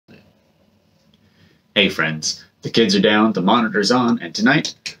Hey friends, the kids are down, the monitor's on, and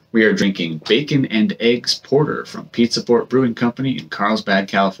tonight we are drinking Bacon and Eggs Porter from Port Brewing Company in Carlsbad,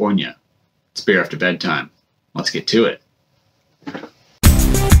 California. It's beer after bedtime. Let's get to it.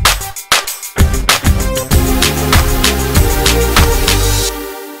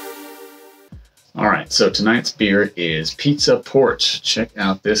 Alright, so tonight's beer is Pizza Port. Check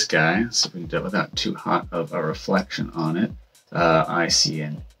out this guy. See if we can do it without too hot of a reflection on it. I see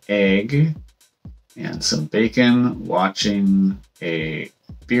an egg and some bacon watching a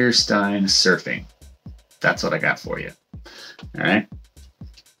beer stein surfing. That's what I got for you. Alright.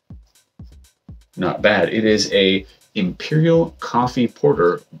 Not bad. It is a Imperial Coffee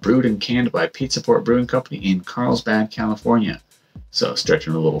Porter brewed and canned by Port Brewing Company in Carlsbad, California. So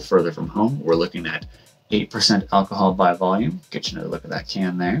stretching a little further from home, we're looking at 8% alcohol by volume. Get you another look at that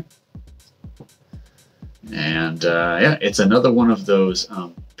can there. And yeah, it's another one of those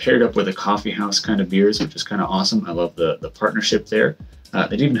paired up with a coffee house kind of beers, which is kind of awesome. I love the partnership there.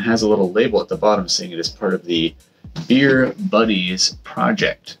 It even has a little label at the bottom saying it is part of the Beer Buddies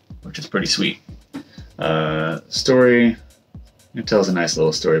project, which is pretty sweet. Story, it tells a nice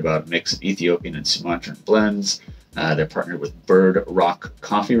little story about a mix of Ethiopian and Sumatran blends. They're partnered with Bird Rock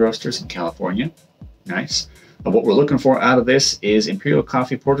Coffee Roasters in California. Nice. What we're looking for out of this is Imperial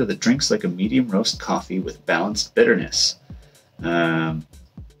Coffee Porter that drinks like a medium roast coffee with balanced bitterness.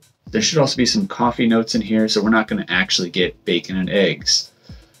 There should also be some coffee notes in here, so we're not going to actually get bacon and eggs.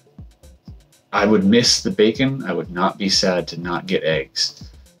 I would miss the bacon. I would not be sad to not get eggs.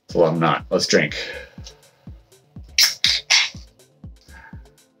 Well, I'm not. Let's drink. I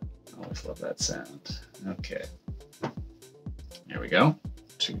always love that sound. Okay. There we go.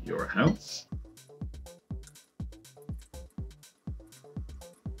 To your health.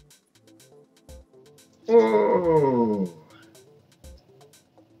 Oh!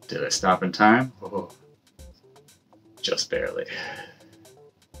 Did I stop in time? Oh, just barely.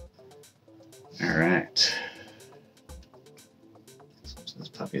 All right. Switch those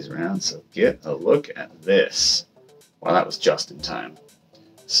puppies around. So get a look at this. Wow, that was just in time.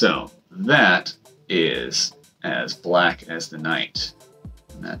 So that is as black as the night.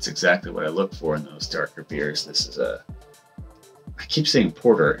 And that's exactly what I look for in those darker beers. This is a... I keep saying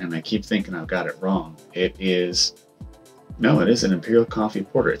porter, and I keep thinking I've got it wrong. It is... No, it is an Imperial Coffee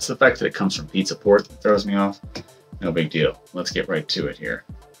Porter. It's the fact that it comes from Pizza Port that throws me off. No big deal. Let's get right to it here.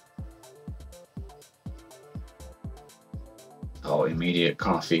 Oh, immediate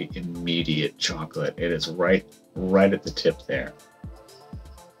coffee, immediate chocolate. It is right at the tip there.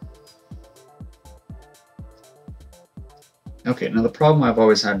 Okay, now the problem I've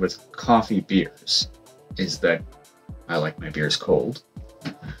always had with coffee beers is that I like my beers cold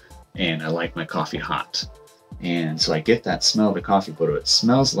and I like my coffee hot. And so I get that smell of the coffee porter. It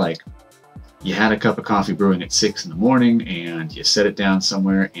smells like you had a cup of coffee brewing at 6 in the morning and you set it down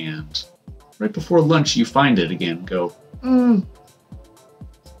somewhere and right before lunch you find it again and go,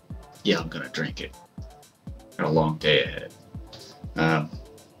 yeah, I'm gonna drink it. Got a long day ahead.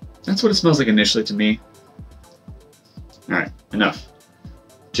 That's what it smells like initially to me. All right, enough.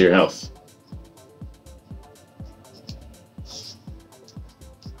 To your health.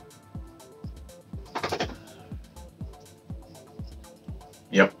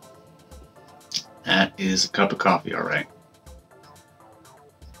 Yep. That is a cup of coffee, all right.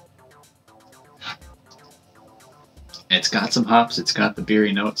 It's got some hops, it's got the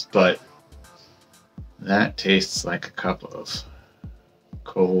beery notes, but that tastes like a cup of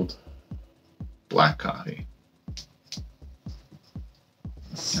cold black coffee.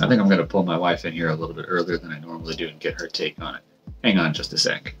 I think I'm going to pull my wife in here a little bit earlier than I normally do and get her take on it. Hang on just a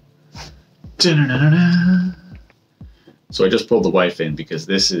sec. Da-da-da-da-da. So I just pulled the wife in because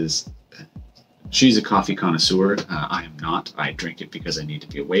she's a coffee connoisseur. I am not. I drink it because I need to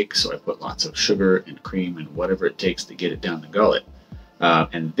be awake, so I put lots of sugar and cream and whatever it takes to get it down the gullet.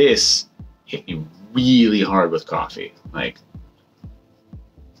 And this hit me really hard with coffee. Like,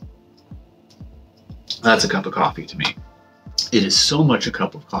 that's a cup of coffee to me. It is so much a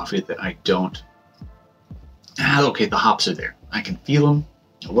cup of coffee that I don't... okay, the hops are there. I can feel them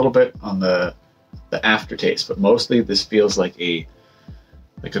a little bit on the aftertaste, but mostly this feels like a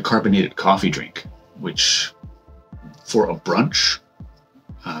carbonated coffee drink, which for a brunch,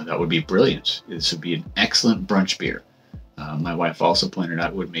 that would be brilliant. This would be an excellent brunch beer. My wife also pointed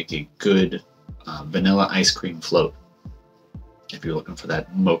out it would make a good vanilla ice cream float if you're looking for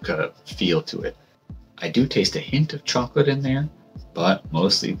that mocha feel to it. I do taste a hint of chocolate in there, but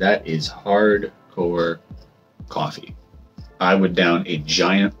mostly that is hardcore coffee. I would down a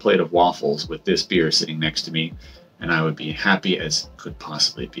giant plate of waffles with this beer sitting next to me, and I would be happy as could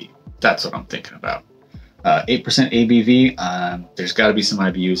possibly be. That's what I'm thinking about. 8% ABV. There's got to be some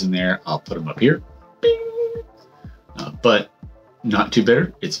IBUs in there. I'll put them up here. But not too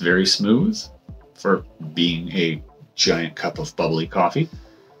bitter. It's very smooth for being a giant cup of bubbly coffee.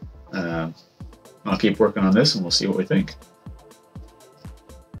 I'll keep working on this and we'll see what we think.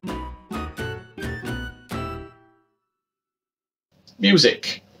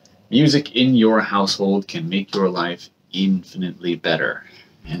 Music. Music in your household can make your life infinitely better.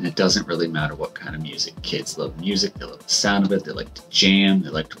 And it doesn't really matter what kind of music. Kids love music, they love the sound of it, they like to jam, they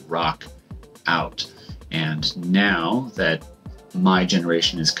like to rock out. And now that my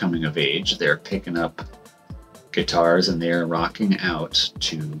generation is coming of age, they're picking up guitars and they're rocking out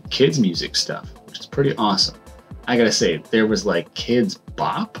to kids' music stuff, which is pretty awesome. I gotta say, there was like kids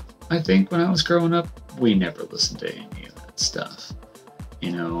bop, I think, when I was growing up. We never listened to any of that stuff.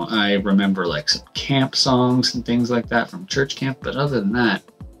 You know, I remember like some camp songs and things like that from church camp, but other than that,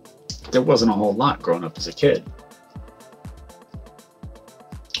 there wasn't a whole lot growing up as a kid.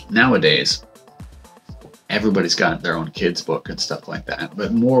 Nowadays, everybody's got their own kids book and stuff like that,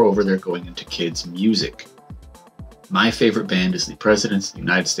 but moreover, they're going into kids music. My favorite band is the Presidents of the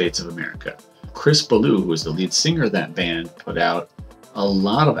United States of America. Chris Ballou, who is the lead singer of that band, put out a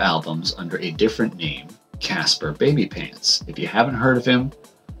lot of albums under a different name, Casper Babypants. If you haven't heard of him,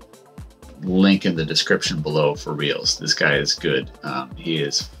 link in the description below for reals. This guy is good. He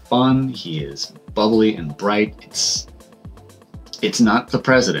is fun, he is bubbly and bright. It's not the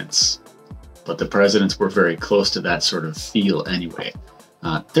Presidents, but the Presidents were very close to that sort of feel anyway.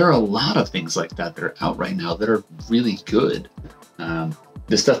 There are a lot of things like that that are out right now that are really good.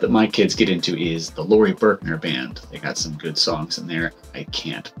 The stuff that my kids get into is the Laurie Berkner Band. They got some good songs in there. I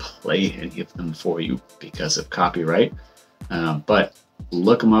can't play any of them for you because of copyright, but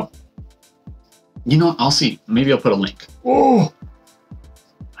look them up. You know, I'll see. Maybe I'll put a link. Oh,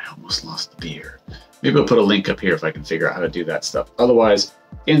 I almost lost the beer. Maybe I'll put a link up here if I can figure out how to do that stuff. Otherwise,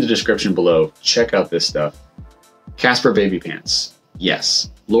 in the description below, check out this stuff. Casper Babypants. Yes.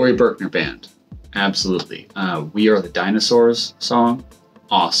 Laurie Berkner Band. Absolutely. We Are the Dinosaurs song.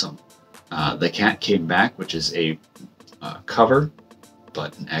 Awesome. The Cat Came Back, which is a cover,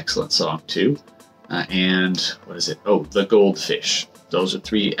 but an excellent song too. And what is it? Oh, The Goldfish. Those are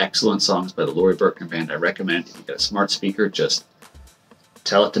 3 excellent songs by the Laurie Berkner Band. I recommend, if you got a smart speaker, just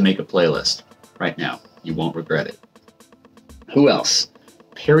tell it to make a playlist right now. You won't regret it. Who else?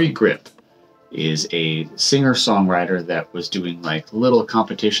 Perry Grip is a singer-songwriter that was doing like little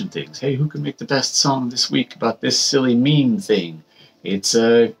competition things. Hey, who can make the best song this week about this silly meme thing? It's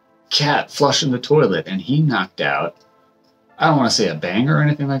a cat flushing the toilet, and he knocked out, I don't want to say a banger or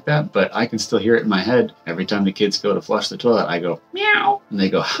anything like that, but I can still hear it in my head. Every time the kids go to flush the toilet, I go, meow, and they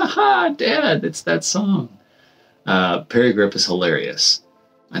go, haha, Dad, it's that song. Perry Grip is hilarious.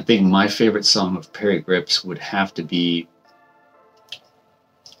 I think my favorite song of Perry Grip's would have to be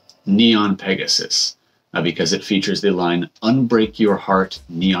Neon Pegasus, because it features the line, unbreak your heart,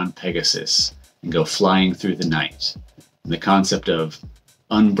 Neon Pegasus, and go flying through the night. And the concept of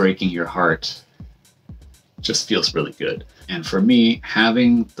unbreaking your heart just feels really good. And for me,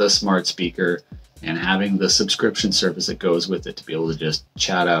 having the smart speaker and having the subscription service that goes with it to be able to just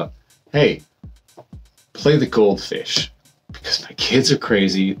chat out, hey, play The Goldfish, because my kids are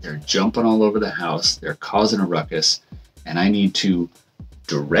crazy, they're jumping all over the house, they're causing a ruckus, and I need to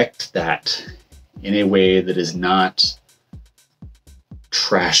direct that in a way that is not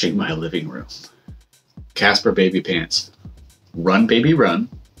trashing my living room. Casper Babypants, Run Baby Run,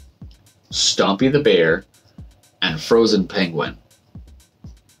 Stompy the Bear, and Frozen Penguin.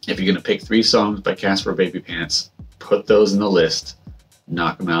 If you're going to pick 3 songs by Casper Babypants, put those in the list,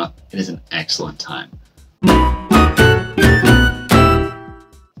 knock them out. It is an excellent time.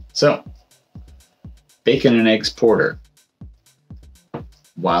 So, Bacon and Eggs Porter.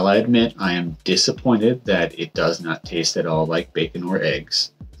 While I admit I am disappointed that it does not taste at all like bacon or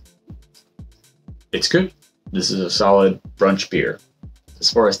eggs, it's good. This is a solid brunch beer.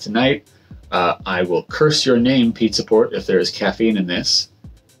 As far as tonight, I will curse your name, Pizza Port, if there is caffeine in this,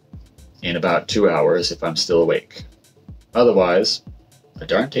 in about 2 hours if I'm still awake. Otherwise, a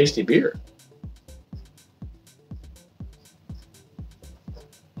darn tasty beer.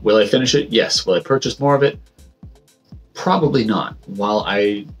 Will I finish it? Yes. Will I purchase more of it? Probably not. While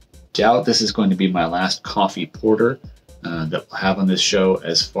I doubt this is going to be my last coffee porter that we'll have on this show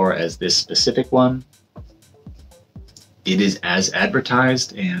as far as this specific one, it is as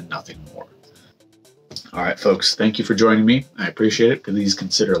advertised and nothing more. All right, folks, thank you for joining me. I appreciate it. Please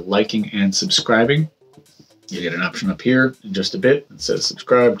consider liking and subscribing. You get an option up here in just a bit. It says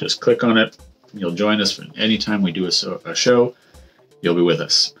subscribe. Just click on it. You'll join us for anytime we do a show. You'll be with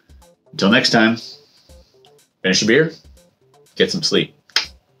us. Until next time. Finish your beer, get some sleep.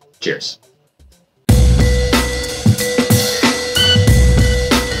 Cheers.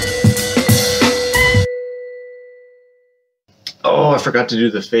 Oh, I forgot to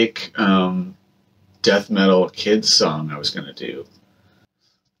do the fake death metal kids song I was going to do.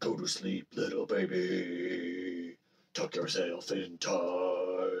 Go to sleep, little baby. Tuck yourself in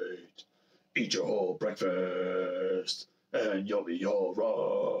tight. Eat your whole breakfast, and you'll be all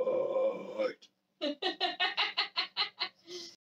right.